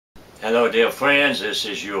Hello dear friends, this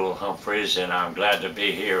is Humphreys, and I'm glad to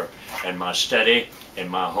be here in my study, in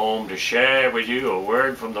my home, to share with you a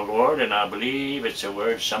word from the Lord, and I believe it's a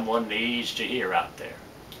word someone needs to hear out there.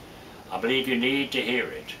 I believe you need to hear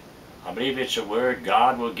it. I believe it's a word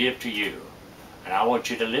God will give to you, and I want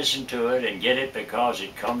you to listen to it and get it because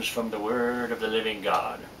it comes from the Word of the living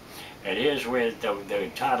God. And here's where the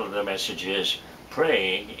title of the message is,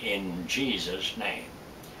 Praying in Jesus' Name.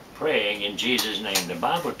 Praying in Jesus' name. The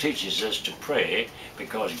Bible teaches us to pray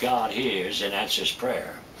because God hears and answers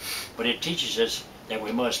prayer. But it teaches us that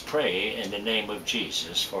we must pray in the name of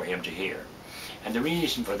Jesus for Him to hear. And the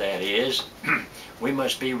reason for that is we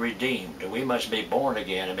must be redeemed. We must be born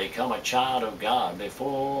again and become a child of God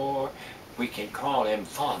before we can call Him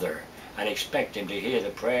Father and expect Him to hear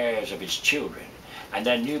the prayers of His children. And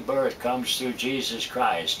that new birth comes through Jesus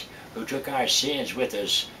Christ, who took our sins with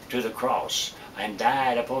us to the cross and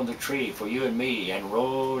died upon the tree for you and me and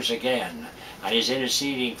rose again and is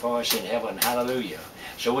interceding for us in heaven. Hallelujah.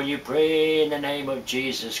 So when you pray in the name of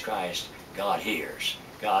Jesus Christ, God hears.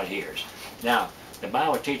 God hears. Now, the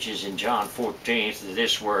Bible teaches in John 14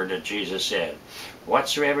 this word that Jesus said,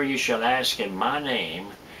 "Whatsoever you shall ask in my name,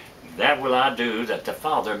 that will I do, that the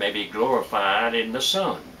Father may be glorified in the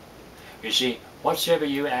Son." You see, whatsoever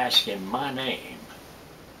you ask in my name,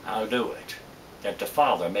 I'll do it, that the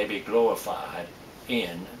Father may be glorified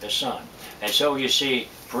in the Son. And so you see,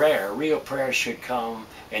 prayer, real prayer, should come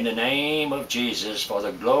in the name of Jesus for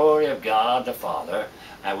the glory of God the Father,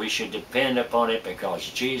 and we should depend upon it because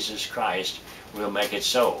Jesus Christ will make it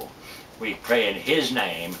so. We pray in His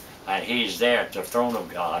name, and He's there at the throne of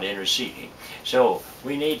God interceding. So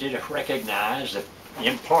we need to recognize the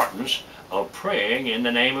importance of praying in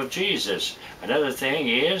the name of Jesus. Another thing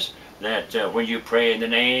is that when you pray in the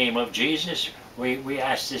name of Jesus, we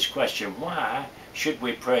ask this question, why should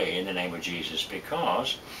we pray in the name of Jesus?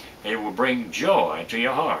 Because it will bring joy to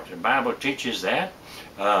your heart. The Bible teaches that,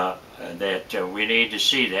 we need to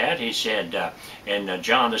see that. He said in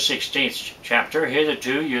John the 16th chapter,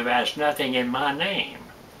 "Hitherto you've asked nothing in my name.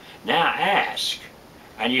 Now ask,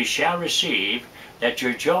 and you shall receive, that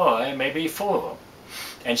your joy may be full."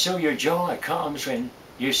 And so your joy comes when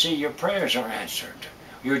you see your prayers are answered.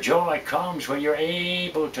 Your joy comes when you're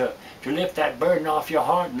able to lift that burden off your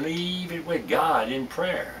heart and leave it with God in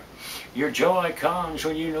prayer. Your joy comes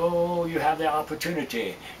when you know you have the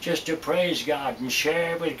opportunity just to praise God and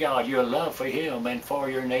share with God your love for Him and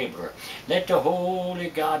for your neighbor. Let the Holy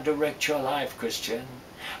God direct your life, Christian,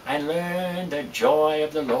 and learn that joy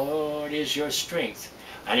of the Lord is your strength.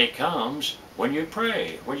 And it comes when you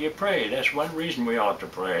pray. When you pray, that's one reason we ought to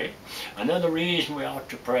pray. Another reason we ought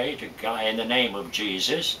to pray to God in the name of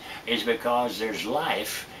Jesus is because there's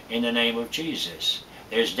life in the name of Jesus.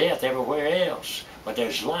 There's death everywhere else, but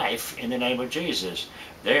there's life in the name of Jesus.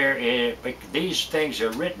 These things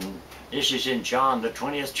are written, this is in John the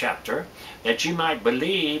 20th chapter, that you might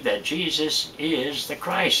believe that Jesus is the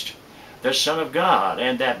Christ, the Son of God,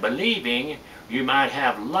 and that believing you might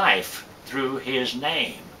have life through His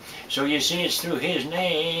name. So you see, it's through His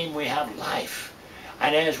name we have life.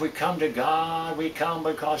 And as we come to God, we come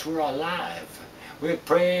because we're alive. We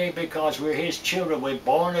pray because we're His children. We're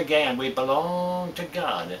born again. We belong to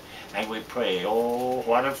God. And we pray, oh,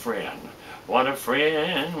 what a friend. What a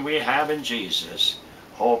friend we have in Jesus.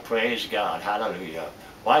 Oh, praise God. Hallelujah.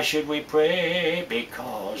 Why should we pray?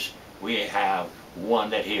 Because we have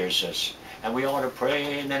one that hears us. And we ought to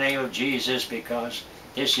pray in the name of Jesus because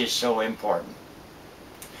this is so important.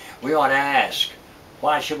 We ought to ask,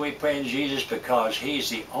 why should we pray in Jesus? Because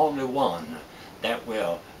He's the only one that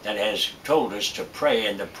has told us to pray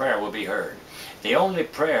and the prayer will be heard. The only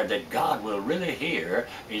prayer that God will really hear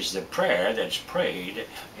is the prayer that's prayed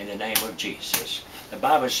in the name of Jesus. The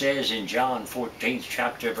Bible says in John 14th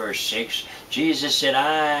chapter verse 6, Jesus said,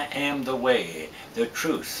 "I am the way, the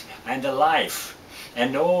truth, and the life,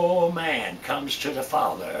 and no man comes to the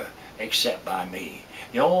Father except by me."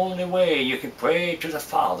 The only way you can pray to the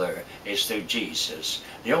Father is through Jesus.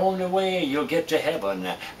 The only way you'll get to heaven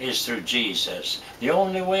is through Jesus. The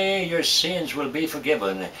only way your sins will be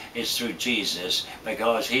forgiven is through Jesus,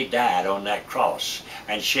 because He died on that cross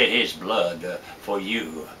and shed His blood for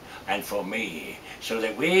you and for me, so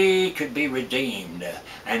that we could be redeemed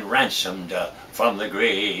and ransomed from the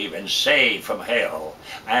grave and saved from hell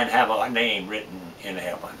and have our name written in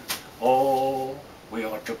heaven. Oh, we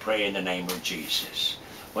ought to pray in the name of Jesus.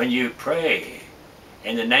 When you pray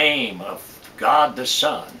in the name of God the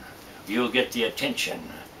Son, you'll get the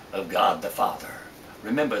attention of God the Father.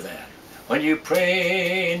 Remember that. When you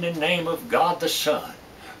pray in the name of God the Son,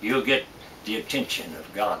 you'll get the attention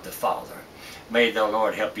of God the Father. May the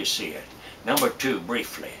Lord help you see it. Number two,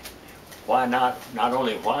 briefly, Why not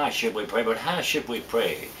only why should we pray, but how should we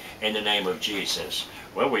pray in the name of Jesus?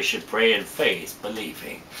 Well, we should pray in faith,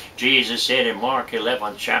 believing. Jesus said in Mark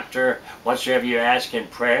 11th chapter, whatsoever you ask in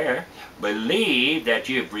prayer, believe that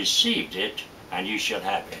you've received it, and you shall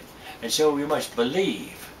have it. And so we must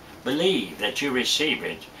believe that you receive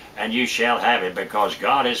it, and you shall have it, because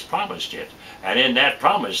God has promised it. And in that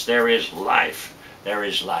promise there is life. There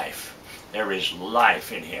is life. There is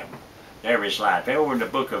life in Him. There is life. Over in the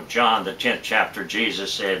book of John, the 10th chapter,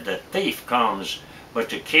 Jesus said, the thief comes but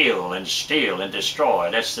to kill and steal and destroy.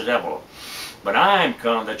 That's the devil. But I am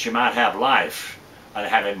come that you might have life and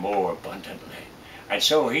have it more abundantly. And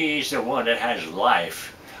so He's the one that has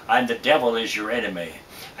life, and the devil is your enemy.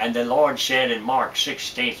 And the Lord said in Mark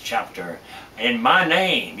 16th chapter, in my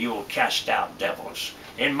name you will cast out devils.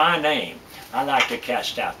 In my name. I like to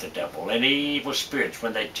cast out the devil and evil spirits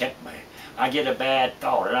when they tempt me. I get a bad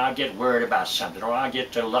thought, and I get worried about something, or I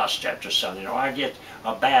get to lust after something, or I get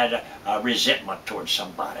a bad resentment towards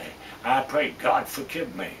somebody. I pray, God,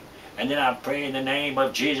 forgive me. And then I pray in the name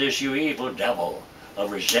of Jesus, you evil devil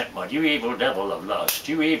of resentment, you evil devil of lust,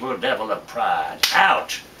 you evil devil of pride,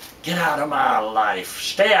 out. Get out of my life.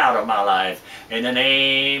 Stay out of my life. In the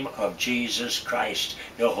name of Jesus Christ,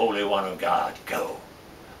 the Holy One of God, go.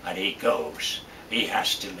 And He goes. He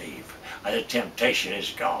has to leave. And the temptation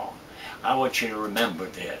is gone. I want you to remember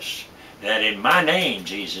this, that in my name,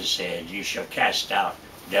 Jesus said, you shall cast out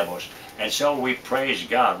devils. And so we praise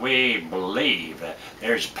God. We believe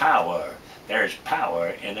there's power. There's power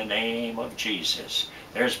in the name of Jesus.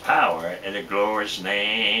 There's power in the glorious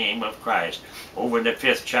name of Christ. Over in the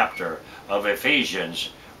 5th chapter of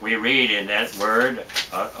Ephesians, we read in that word,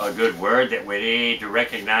 a good word that we need to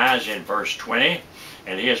recognize in verse 20.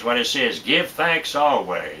 And here's what it says, give thanks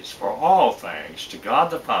always for all things to God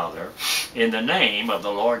the Father in the name of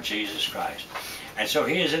the Lord Jesus Christ. And so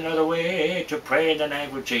here's another way to pray in the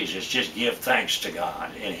name of Jesus. Just give thanks to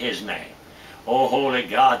God in His name. Oh, holy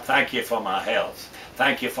God, thank you for my health.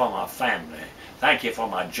 Thank you for my family. Thank you for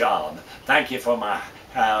my job. Thank you for my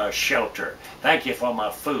shelter. Thank you for my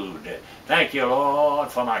food. Thank you, Lord,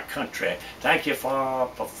 for my country. Thank you for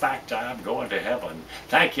the fact I'm going to heaven.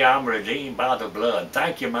 Thank you, I'm redeemed by the blood.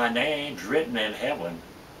 Thank you, my name's written in heaven.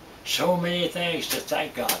 So many things to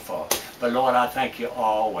thank God for. But Lord, I thank you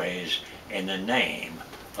always in the name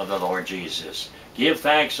of the Lord Jesus. Give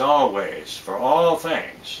thanks always for all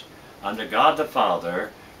things unto God the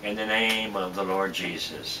Father in the name of the Lord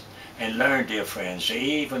Jesus. And learn, dear friends, to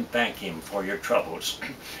even thank Him for your troubles.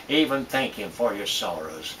 Even thank Him for your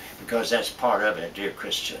sorrows, because that's part of it, dear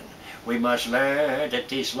Christian. We must learn that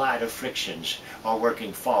these light afflictions are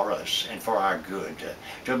working for us and for our good,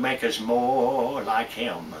 to make us more like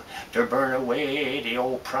Him, to burn away the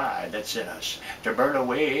old pride that's in us, to burn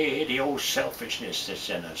away the old selfishness that's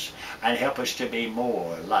in us, and help us to be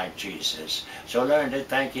more like Jesus. So learn to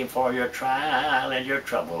thank Him for your trial and your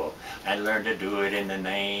trouble, and learn to do it in the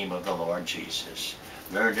name of the Lord Jesus.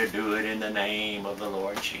 Learn to do it in the name of the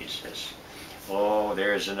Lord Jesus. Oh,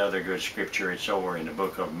 there's another good scripture. It's over in the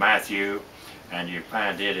book of Matthew, and you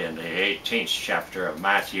find it in the 18th chapter of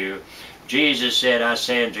Matthew. Jesus said, I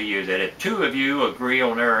say unto you that if two of you agree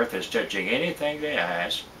on earth as touching anything they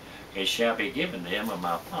ask, it shall be given them of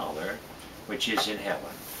my Father which is in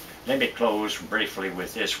heaven. Let me close briefly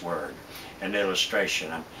with this word, an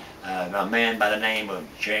illustration. A man by the name of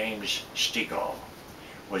James Stegall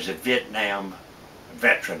was a Vietnam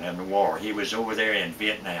veteran in the war. He was over there in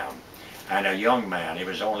Vietnam. And a young man, he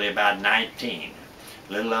was only about 19,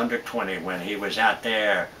 a little under 20, when he was out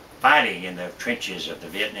there fighting in the trenches of the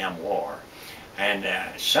Vietnam War. And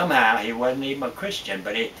somehow he wasn't even a Christian,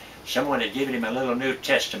 but someone had given him a little New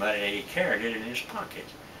Testament, and he carried it in his pocket,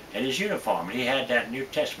 in his uniform. And he had that New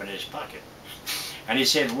Testament in his pocket. And he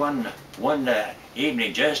said one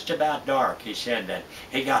evening, just about dark, he said that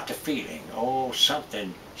he got the feeling, oh,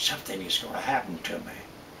 something is going to happen to me.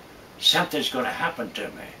 Something's going to happen to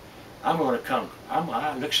me. I'm going to come,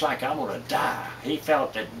 looks like I'm going to die. He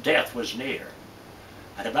felt that death was near.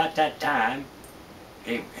 And about that time,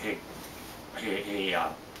 he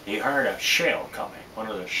heard a shell coming, one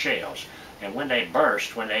of the shells. And when they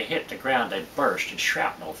burst, when they hit the ground, they burst, and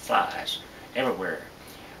shrapnel flies everywhere.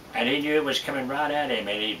 And he knew it was coming right at him,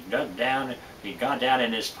 and he dug down, he got down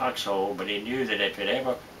in his foxhole, but he knew that if it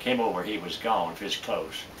ever came over, he was gone, if it was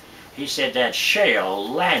close. He said that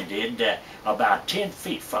shell landed about 10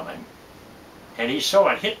 feet from him, and he saw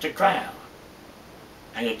it hit the ground,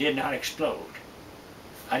 and it did not explode.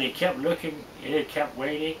 And he kept looking, and he kept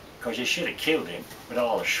waiting, because he should have killed him with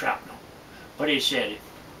all the shrapnel. But he said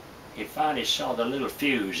he finally saw the little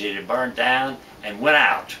fuse. It had burned down and went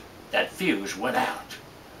out. That fuse went out.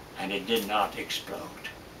 and it did not explode.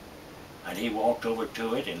 And he walked over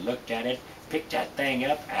to it and looked at it, picked that thing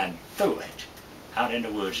up and threw it out in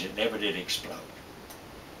the woods. It never did explode.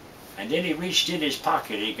 And then he reached in his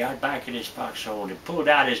pocket, he got back in his foxhole and pulled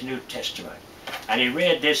out his New Testament. And he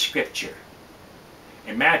read this scripture.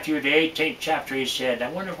 In Matthew the 18th chapter he said,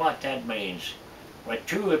 I wonder what that means. When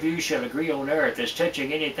two of you shall agree on earth as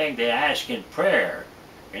touching anything they ask in prayer,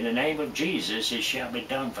 in the name of Jesus, it shall be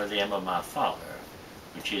done for them of my Father,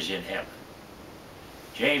 which is in heaven.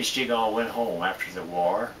 James Stigall went home after the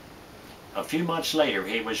war. A few months later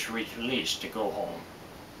he was released to go home.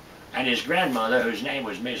 And his grandmother, whose name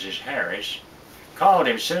was Mrs. Harris, called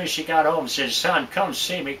him as soon as she got home and said, son, come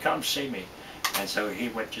see me, come see me. And so he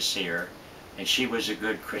went to see her, and she was a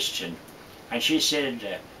good Christian. And she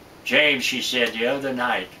said, James, she said, the other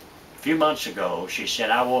night, a few months ago, she said,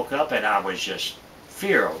 I woke up and I was just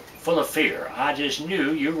full of fear. I just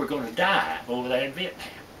knew you were going to die over there in Vietnam.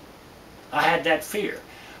 I had that fear.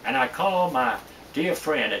 And I called my dear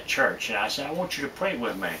friend at church, and I said, I want you to pray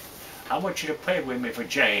with me. I want you to pray with me for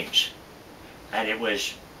James. And it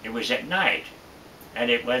was at night, and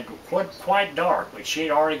it was quite dark, but she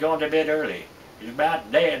had already gone to bed early. It was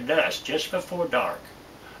about day at dusk, just before dark.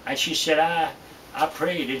 And she said, I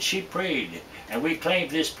prayed, and she prayed, and we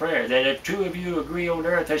claimed this prayer, that if two of you agree on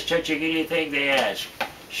earth as touching anything they ask,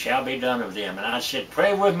 shall be done of them. And I said,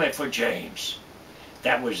 pray with me for James.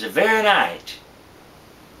 That was the very night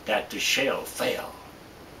that the shell fell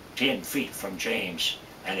 10 feet from James,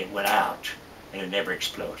 and it went out, and it never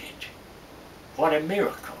exploded. What a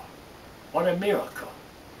miracle. What a miracle.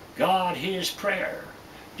 God hears prayer.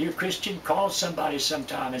 Dear Christian, call somebody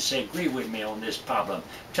sometime and say, agree with me on this problem.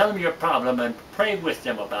 Tell them your problem and pray with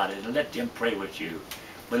them about it and let them pray with you.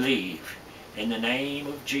 Believe in the name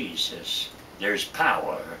of Jesus. There's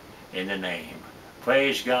power in the name.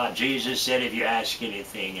 Praise God. Jesus said, if you ask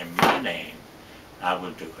anything in my name, I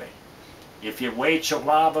will do it. If it waits a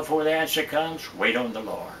while before the answer comes, wait on the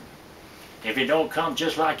Lord. If it don't come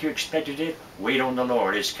just like you expected it, wait on the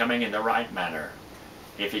Lord. It's coming in the right manner.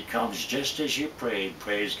 If it comes just as you prayed,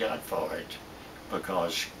 praise God for it.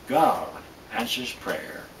 Because God answers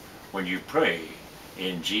prayer when you pray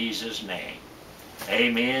in Jesus' name.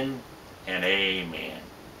 Amen and amen.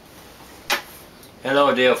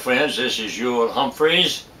 Hello, dear friends. This is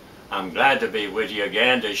Humphreys. I'm glad to be with you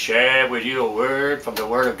again to share with you a word from the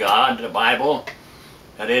Word of God, the Bible.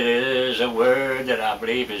 And it is a word that I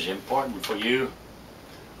believe is important for you.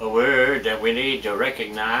 A word that we need to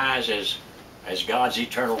recognize as God's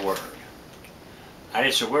eternal Word. And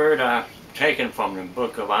it's a word I've taken from the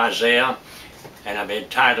book of Isaiah, and I've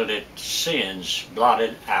entitled it, Sins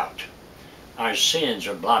Blotted Out. Our sins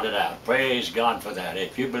are blotted out. Praise God for that.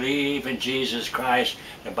 If you believe in Jesus Christ,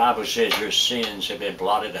 the Bible says your sins have been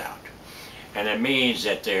blotted out. And it means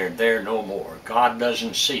that they're there no more. God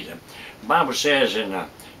doesn't see them. The Bible says in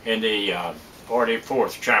the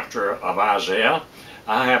 44th chapter of Isaiah,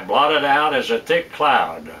 I have blotted out as a thick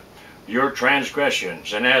cloud your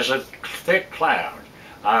transgressions, and as a thick cloud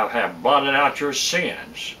I have blotted out your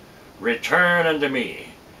sins. Return unto me,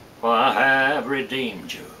 for I have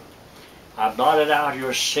redeemed you. I blotted out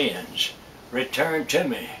your sins. Return to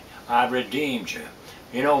me. I've redeemed you.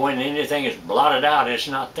 You know, when anything is blotted out, it's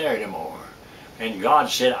not there anymore. And God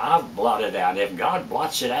said, I've blotted out. If God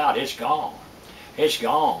blots it out, it's gone. It's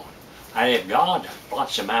gone. And if God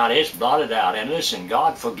blots them out, it's blotted out. And listen,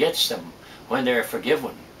 God forgets them when they're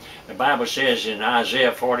forgiven. The Bible says in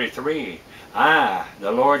Isaiah 43, I,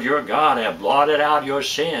 the Lord your God, have blotted out your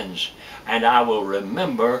sins, and I will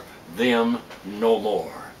remember them no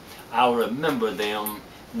more. I'll remember them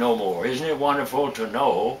no more. Isn't it wonderful to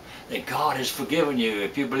know that God has forgiven you?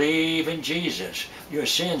 If you believe in Jesus, your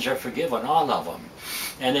sins are forgiven, all of them.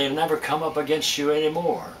 And they'll never come up against you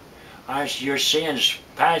anymore. Your sins,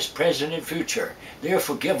 past, present, and future, they're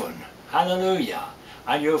forgiven. Hallelujah.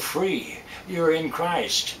 And you're free. You're in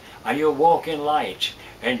Christ. And you'll walk in light.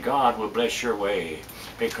 And God will bless your way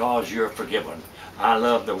because you're forgiven. I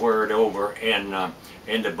love the word over in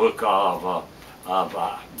the book of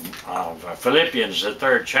Philippians, the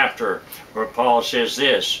 3rd chapter, where Paul says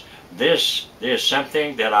this is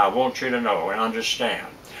something that I want you to know and understand.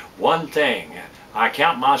 One thing I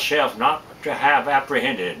count myself not to have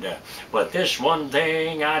apprehended, but this one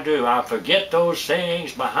thing I do, I forget those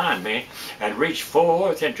things behind me and reach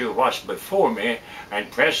forth into what's before me and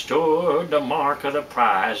press toward the mark of the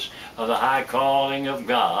prize of the high calling of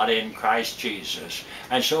God in Christ Jesus.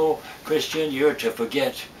 And so, Christian, you're to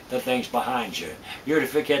forget the things behind you. You're to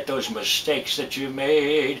forget those mistakes that you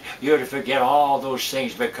made. You're to forget all those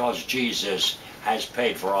things because Jesus has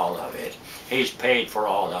paid for all of it. He's paid for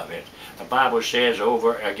all of it. The Bible says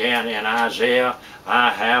over again in Isaiah,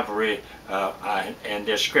 in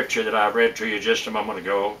this scripture that I read to you just a moment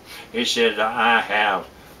ago, he said, I have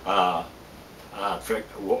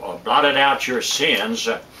blotted out your sins,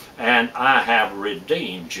 and I have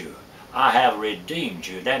redeemed you. I have redeemed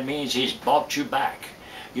you. That means he's bought you back.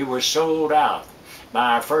 You were sold out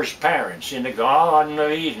by our first parents in the Garden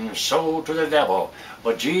of Eden, sold to the devil.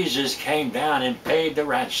 But Jesus came down and paid the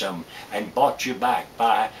ransom and bought you back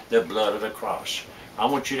by the blood of the cross. I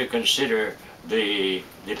want you to consider the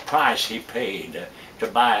price he paid to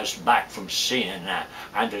buy us back from sin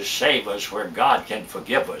and to save us where God can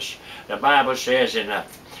forgive us. The Bible says in the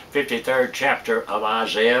 53rd chapter of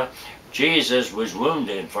Isaiah, Jesus was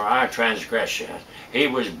wounded for our transgression. He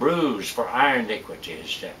was bruised for our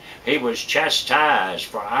iniquities. He was chastised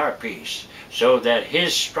for our peace, so that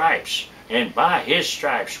his stripes, and by his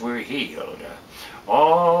stripes we're healed.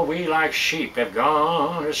 All we like sheep have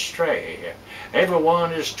gone astray.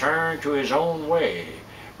 Everyone is turned to his own way.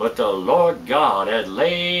 But the Lord God had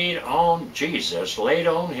laid on Jesus, laid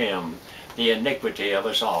on him, the iniquity of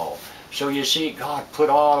us all. So you see, God put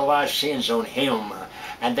all of our sins on him,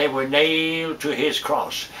 and they were nailed to his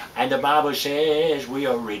cross. And the Bible says we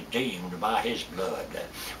are redeemed by his blood.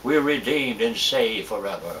 We're redeemed and saved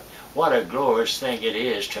forever. What a glorious thing it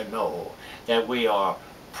is to know that we are,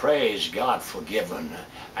 praise God, forgiven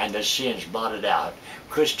and the sins blotted out.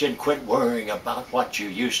 Christian, quit worrying about what you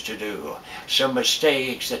used to do, some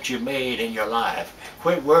mistakes that you made in your life.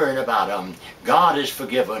 Quit worrying about them. God is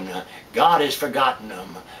forgiven. God has forgotten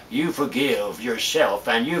them. You forgive yourself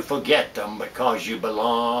and you forget them because you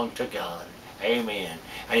belong to God. Amen.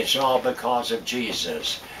 And it's all because of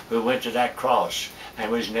Jesus, who went to that cross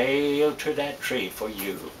and was nailed to that tree for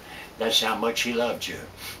you. That's how much he loved you.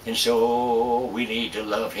 And so we need to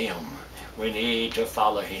love him. We need to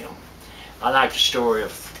follow him. I like the story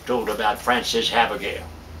told about Frances Abigail.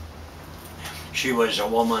 She was a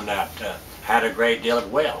woman that had a great deal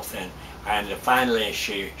of wealth, and finally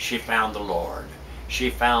she found the Lord. She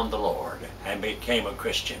found the Lord and became a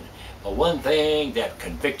Christian. But one thing that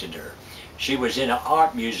convicted her, she was in an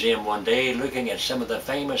art museum one day looking at some of the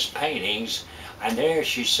famous paintings, and there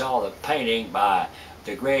she saw the painting by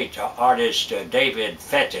the great artist David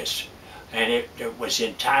Fettis, and it was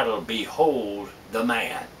entitled, Behold the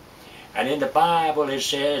Man. And in the Bible it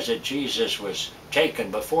says that Jesus was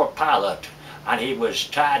taken before Pilate, and he was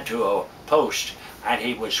tied to a post, and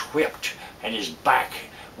he was whipped, and his back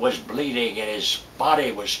was bleeding, and his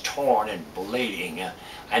body was torn and bleeding.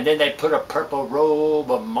 And then they put a purple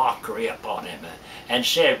robe of mockery upon him and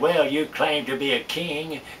said, well, you claim to be a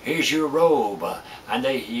king, here's your robe. And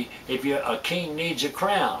if you're a king needs a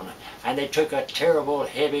crown. And they took a terrible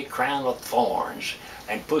heavy crown of thorns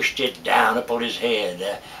and pushed it down upon his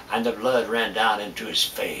head, and the blood ran down into his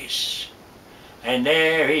face. And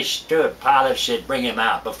there he stood. Pilate said, bring him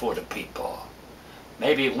out before the people.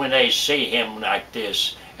 Maybe when they see him like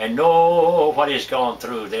this and know what he's gone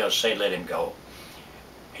through, they'll say, let him go.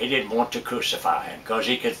 He didn't want to crucify him because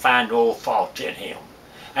he could find no fault in him.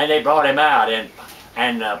 And they brought him out, and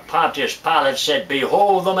Pontius Pilate said,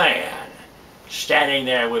 behold the man, standing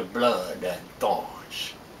there with blood and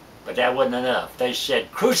thorns. But that wasn't enough. They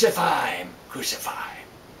said, crucify him, crucify him.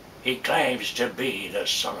 He claims to be the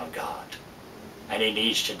Son of God, and he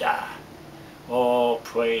needs to die. Oh,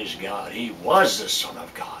 praise God. He was the Son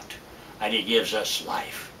of God, and he gives us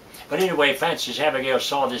life. But anyway, Frances Abigail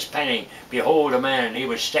saw this painting, behold a man. He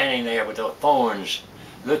was standing there with the thorns,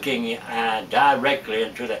 looking directly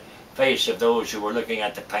into the face of those who were looking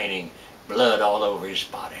at the painting, blood all over his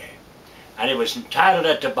body. And it was entitled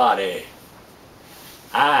at the body,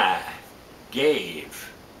 I gave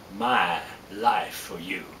my life for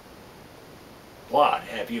you. What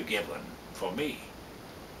have you given for me?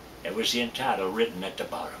 It was the entitle written at the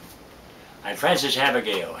bottom. And Frances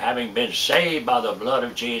Abigail, having been saved by the blood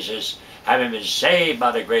of Jesus, having been saved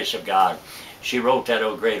by the grace of God, she wrote that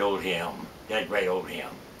great old hymn,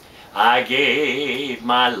 I gave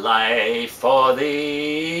my life for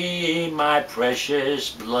thee, my precious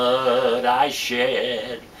blood I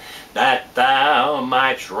shed, that thou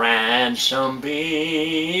mightst ransom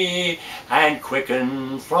be, and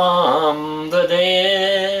quicken from the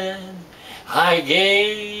dead. I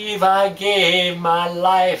gave my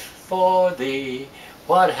life for thee,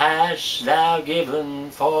 what hast thou given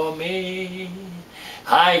for me?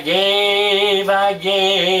 I gave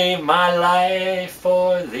my life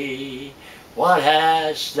for thee, what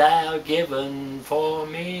hast thou given for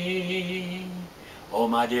me? Oh,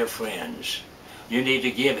 my dear friends, you need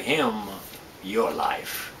to give him your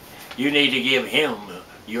life. You need to give him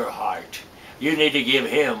your heart. You need to give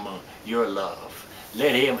him your love.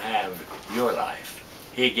 Let him have your life.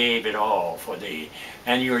 He gave it all for thee.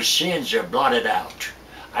 And your sins are blotted out.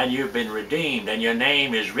 And you've been redeemed. And your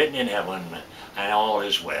name is written in heaven. And all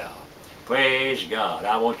is well. Praise God.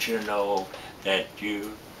 I want you to know that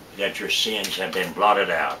your sins have been blotted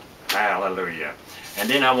out. Hallelujah. And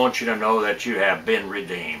then I want you to know that you have been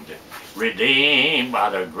redeemed. Redeemed by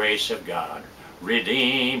the grace of God.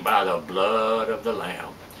 Redeemed by the blood of the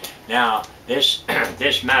Lamb. Now, this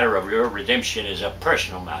matter of your redemption is a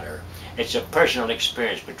personal matter. It's a personal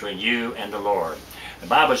experience between you and the Lord. The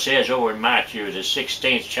Bible says over in Matthew, the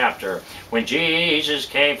 16th chapter, when Jesus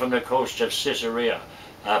came from the coast of Caesarea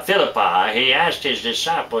Philippi, he asked his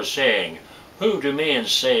disciples, saying, Who do men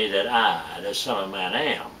say that I, the Son of Man,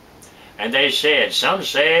 am? And they said, Some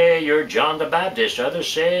say you're John the Baptist, others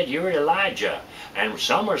said you're Elijah, and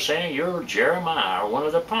some are saying you're Jeremiah or one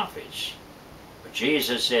of the prophets. But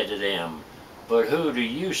Jesus said to them, But who do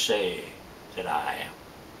you say that I am?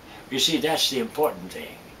 You see, that's the important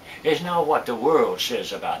thing. It's not what the world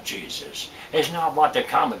says about Jesus. It's not what the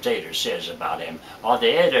commentator says about him, or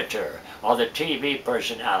the editor, or the TV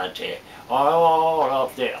personality, or all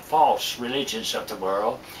of the false religions of the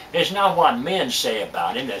world. It's not what men say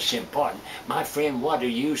about him that's important. My friend, what do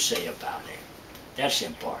you say about him? That's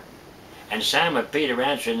important. And Simon Peter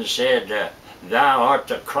answered and said, Thou art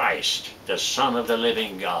the Christ, the Son of the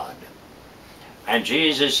living God. And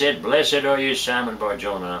Jesus said, Blessed are you, Simon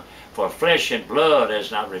Bar-Jonah, for flesh and blood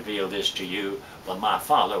has not revealed this to you, but my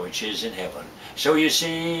Father which is in heaven. So you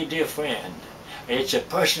see, dear friend, it's a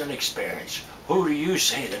personal experience. Who do you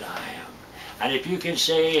say that I am? And if you can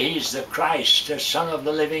say he's the Christ, the Son of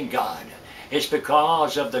the living God, it's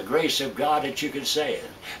because of the grace of God that you can say it.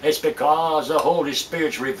 It's because the Holy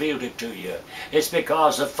Spirit's revealed it to you. It's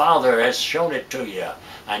because the Father has shown it to you.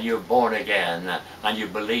 And you're born again, and you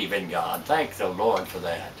believe in God. Thank the Lord for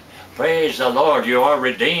that. Praise the Lord, you are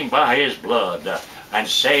redeemed by his blood and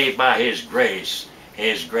saved by his grace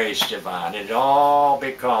divine. It's all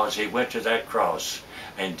because he went to that cross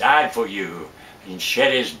and died for you and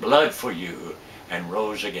shed his blood for you and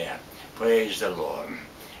rose again. Praise the Lord.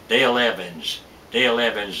 Dale Evans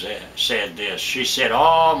said this. She said,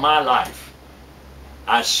 All my life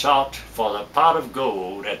I sought for the pot of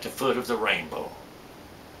gold at the foot of the rainbow,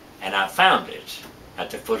 and I found it at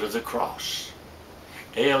the foot of the cross.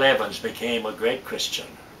 Dale Evans became a great Christian.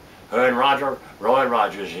 Her and Roy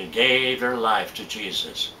Rogers gave their life to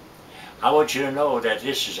Jesus. I want you to know that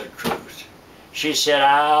this is a truth. She said,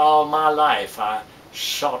 All my life I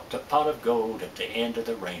sought the pot of gold at the end of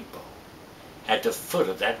the rainbow, at the foot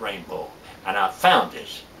of that rainbow, and I found it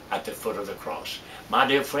at the foot of the cross. My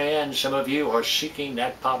dear friend, some of you are seeking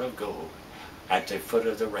that pot of gold at the foot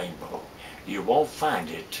of the rainbow. You won't find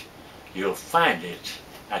it. You'll find it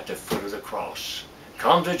at the foot of the cross.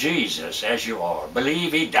 Come to Jesus as you are.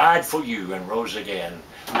 Believe he died for you and rose again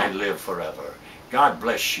and lived forever. God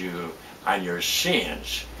bless you, and your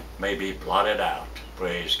sins may be blotted out.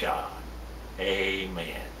 Praise God.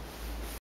 Amen.